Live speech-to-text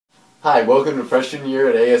Hi, welcome to freshman year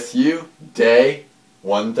at ASU, day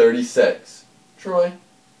 136. Troy,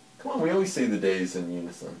 come on, we always say the days in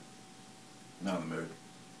unison. Not in the mood.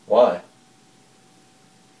 Why?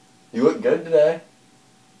 You look good today.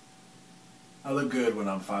 I look good when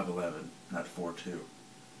I'm 5'11", not 4'2".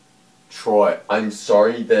 Troy, I'm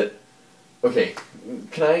sorry that... Okay,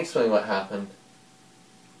 can I explain what happened?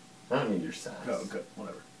 I don't need your sass. Go,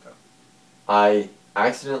 whatever, go. I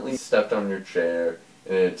accidentally stepped on your chair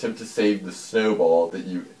in an attempt to save the snowball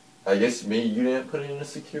that I guess maybe you didn't put it in a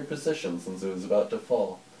secure position since it was about to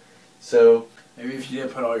fall. So... Maybe if you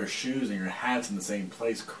didn't put all your shoes and your hats in the same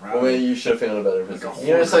place, crowded. Well, maybe you should have found a better position. You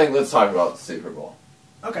know what I'm saying? Let's talk about the Super Bowl.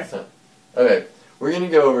 Okay. Okay, we're going to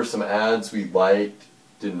go over some ads we liked,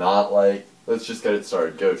 did not like. Let's just get it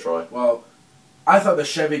started. Go, Troy. Well, I thought the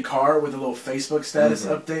Chevy car with a little Facebook status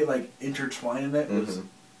update, like, intertwining it was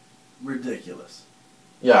ridiculous.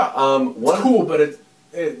 Yeah, it's cool, but it's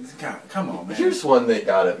come on, man. Here's one that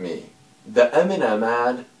got at me. The Eminem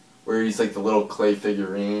ad, where he's like the little clay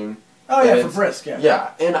figurine. Oh, yeah, for Brisk, yeah.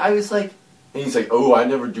 Yeah, and I was like, and he's like, oh, I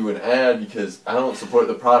never do an ad because I don't support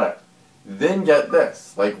the product. Then get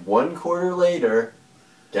this, like 1 quarter later,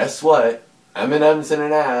 guess what? Eminem's in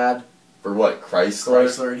an ad for what, Chrysler?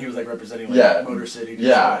 Chrysler, and he was like representing like Motor City.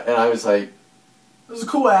 Yeah, and I was like... It was a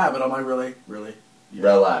cool ad, but I'm like, really? Really?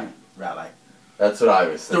 Really. That's what I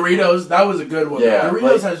was thinking. Doritos, that was a good one. Yeah,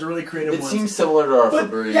 Doritos has really creative ones. It seems similar to our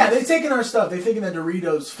Febreze. Yeah, they've taken our stuff. They're thinking that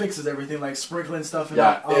Doritos fixes everything, like sprinkling stuff in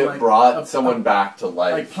it brought someone back to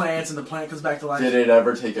life. Like plants, and the plant comes back to life. Did it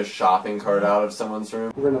ever take a shopping cart out of someone's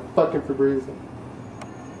room? We're gonna fucking Febreze them.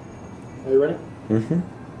 Are you ready? Mm-hmm.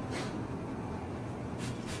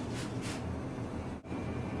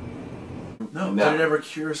 No. Did it ever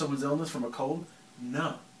cure someone's illness from a cold?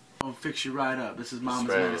 No. I'll fix you right up. This is Mama's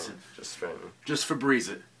medicine. Just straighten. Just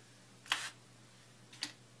Febreze it.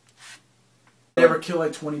 Did it ever kill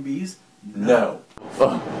like 20 bees? No.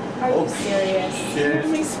 Are you serious?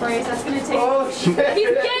 Seriously sprays, that's gonna take... Oh, shit. He's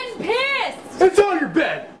getting pissed! It's on your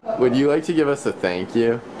bed! Would you like to give us a thank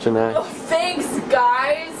you, Janae? Oh, thanks,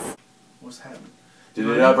 guys! What's happening? Did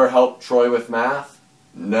it ever help Troy with math?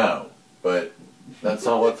 No. But that's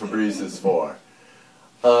not what Febreze is for.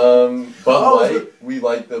 Bud Light, we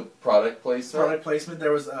like the product placement. Product placement.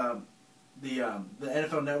 There was the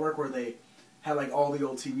NFL Network where they had like all the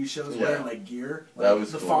old TV shows wearing like gear. Like, that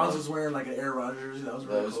was the cool. Fonz was wearing like an Aaron Rodgers jersey. That was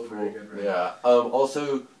really cool. Very good, right? Yeah.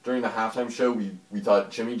 Also during the halftime show, we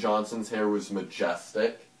thought Jimmy Johnson's hair was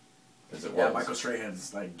majestic. As it was. Yeah, Michael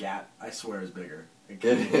Strahan's like gap, I swear, is bigger. It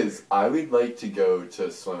is. I would like to go to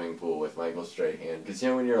a swimming pool with Michael Strahan because you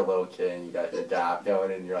know when you're a little kid and you got your gap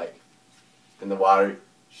going and you're like, and the water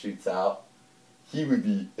shoots out. He would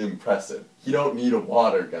be impressive. He don't need a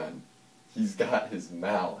water gun. He's got his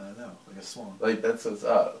mouth. I know, like a swan. Like that's what's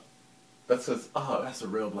up. That's what's up. That's a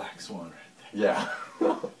real black swan right there.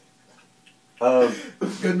 Yeah.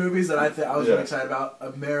 Good movies that I was really excited about.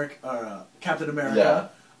 Captain America.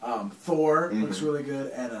 Yeah. Thor looks really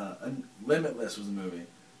good, and Limitless was a movie.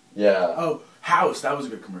 Yeah. Oh, House, that was a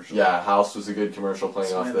good commercial. Yeah, House was a good commercial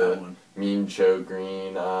playing off the Mean Joe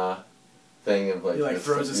Green thing of like. He like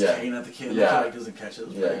throws his cane at the kid. Yeah. And the kid doesn't catch it. It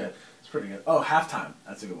was pretty good. It's pretty good. Oh, Halftime.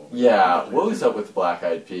 That's a good one. Yeah. What was up with the Black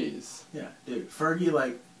Eyed Peas? Yeah, dude.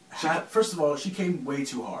 Fergie first of all, she came way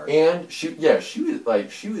too hard. And she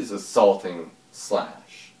was assaulting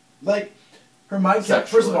Slash. Like her mic kept.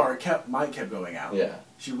 First of all, her mic kept going out. Yeah.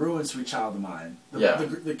 She ruined Sweet Child of Mine.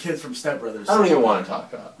 The kids from Step Brothers. I don't even want to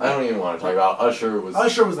talk about. Usher was.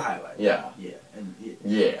 Usher was the highlight. Yeah. Yeah, and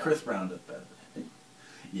yeah. Chris Brown did better.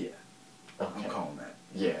 Yeah. Okay. I'm calling that.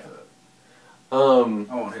 Yeah.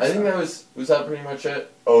 I think that was that pretty much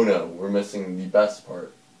it? Oh no, we're missing the best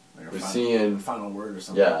part. Like we're seeing final word or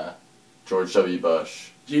something. Yeah. George W. Bush.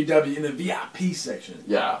 GW in the VIP section.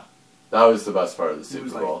 Yeah. That was the best part of the Super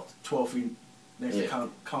Bowl. Like 12 feet next to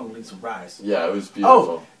Condoleezza Rice. Yeah, it was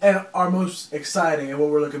beautiful. Oh, and our most exciting and what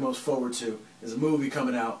we're looking most forward to is a movie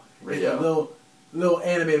coming out. Rio. It's a little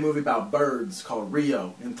animated movie about birds called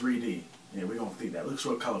Rio in 3D. Yeah, we're going to see that. It looks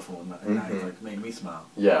real colorful and nice, like made me smile.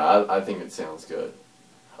 Yeah, I think it sounds good.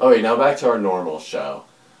 Okay, now back to our normal show.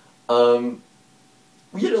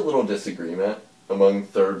 We had a little disagreement among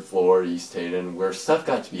Third Floor East Hayden where stuff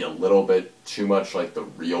got to be a little bit too much like the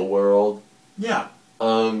real world. Yeah.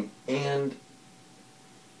 And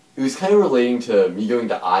it was kind of relating to me going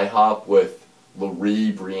to IHOP with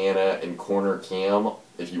Laree, Brianna, and Corner Cam,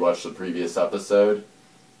 if you watched the previous episode.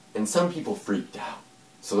 And some people freaked out.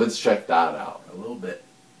 So let's check that out. A little bit.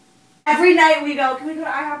 Every night we go, can we go to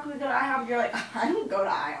IHOP? Can we go to IHOP? You're like, I don't go to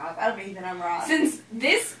IHOP. I don't think that I'm wrong.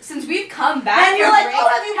 Since we've come back, and you're like, oh,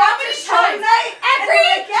 have you watched the show tonight?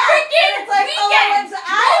 Every freaking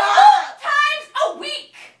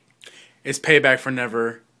It's payback for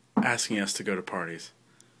never asking us to go to parties.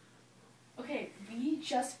 Okay, we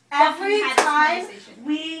just Every fucking had this time conversation.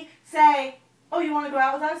 we say, "Oh, you want to go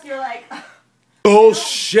out with us?" You're like,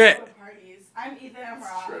 Bullshit! "I don't go to parties. I'm Ethan Emrod."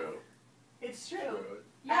 It's true. It's true. True.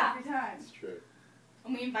 Yeah. Every time. It's true.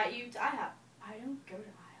 And we invite you to IHOP. I don't go to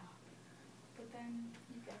IHOP. But then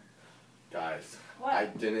you go. Guys, What? I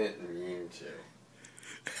didn't mean to.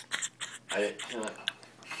 I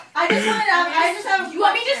I just have a You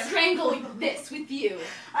want me to question. strangle this with you?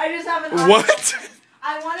 I just have an What?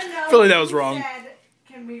 I want to know. I feel like that who was wrong. Said,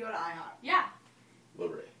 "Can we go to IHOP?" Yeah.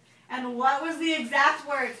 Liberty. And what was the exact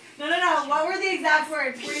words? No. What were the exact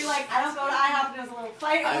words? Were you like, "I don't go to IHOP," and it was a little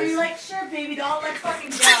fight, or were you like, "Sure, baby doll, let's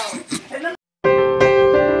fucking go"? And then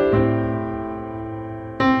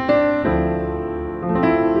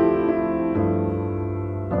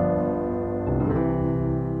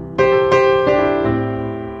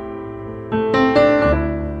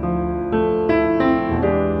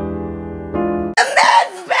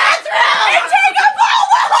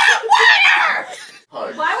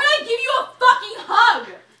Hug. Why would I give you a fucking hug?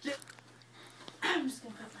 I'm just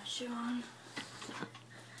gonna put my shoe on.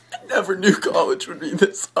 I never knew college would be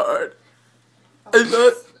this hard.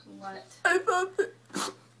 What? I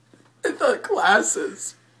thought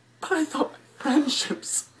classes. But I thought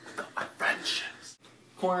friendships.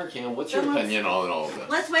 Corner Cam, what's your Then let's- opinion on all of this?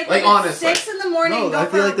 let's wake Like, up at honestly. 6 in the morning. No, and go I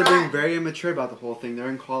for feel a like they're being run. very immature about the whole thing. They're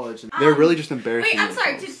in college. And they're really just embarrassing Wait, I'm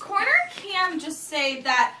sorry. themselves. Did Corner Cam just say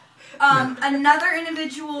that? Another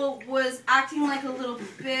individual was acting like a little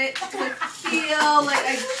bitch. I feel like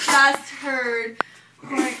I just heard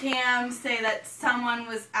Corner Cam say that someone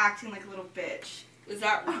was acting like a little bitch. Is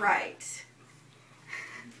that right?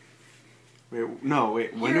 Wait, no,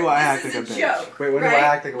 wait. When You're- do I this act is like a a bitch? joke, Wait, when do right?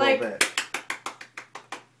 I act like a Like- little bit?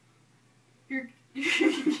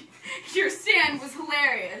 Your stand was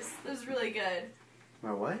hilarious. It was really good.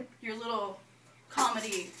 My what? Your little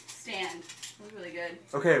comedy stand was really good.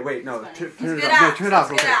 Okay, wait, no. It's Turn funny. it Good off. No, act. turn it off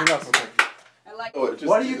real Good quick. Turn it act. off real quick. I like Oh, just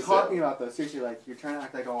What are do you the talking sound. about, though? Seriously, like, you're trying to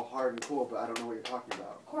act like all hard and cool, but I don't know what you're talking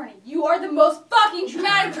about. Corny. You are the most fucking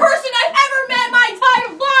dramatic person I've ever met in my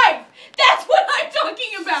entire life. That's what I'm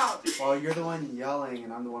talking about. Well, you're the one yelling,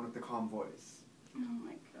 and I'm the one with the calm voice. Oh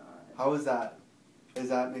my god. How is that? Does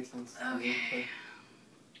that make sense? to you? Okay.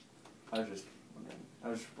 I was just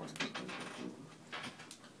wondering.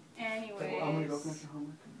 Anyways, I'm gonna go finish your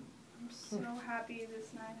homework. I'm so happy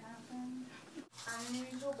this night happened. I'm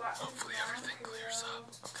gonna go back. Hopefully everything clears up.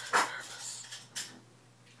 I'm kind of nervous.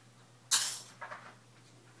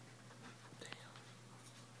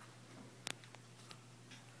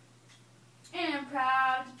 And I'm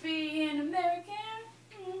proud to be an American.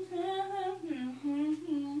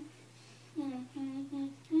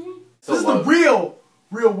 So This is the love- real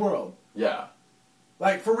world. Yeah.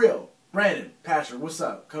 Like, for real. Brandon, Patrick, what's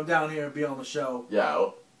up? Come down here and be on the show. Yeah.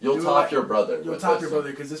 You'll Do it top like- your brother. You'll with top this your one.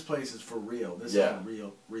 brother because this place is for real. This Yeah. is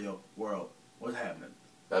the real world. What's happening?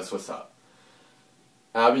 That's what's up.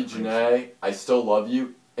 Abby, Janae, I still love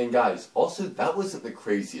you. And guys, also, that wasn't the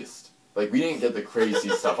craziest. Like, we didn't get the crazy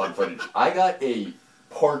stuff on footage. I got a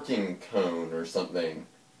parking cone or something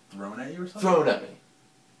Thrown at you or something? thrown at me.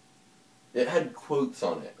 It had quotes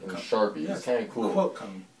on it in Sharpie. Yeah, It's kind of cool. Quote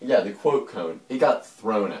cone. Yeah, the quote cone. It got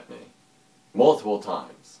thrown at me. Multiple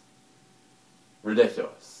times.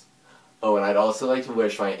 Ridiculous. Oh, and I'd also like to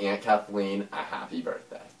wish my Aunt Kathleen a happy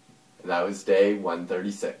birthday. And that was day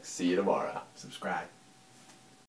 136. See you tomorrow. Subscribe.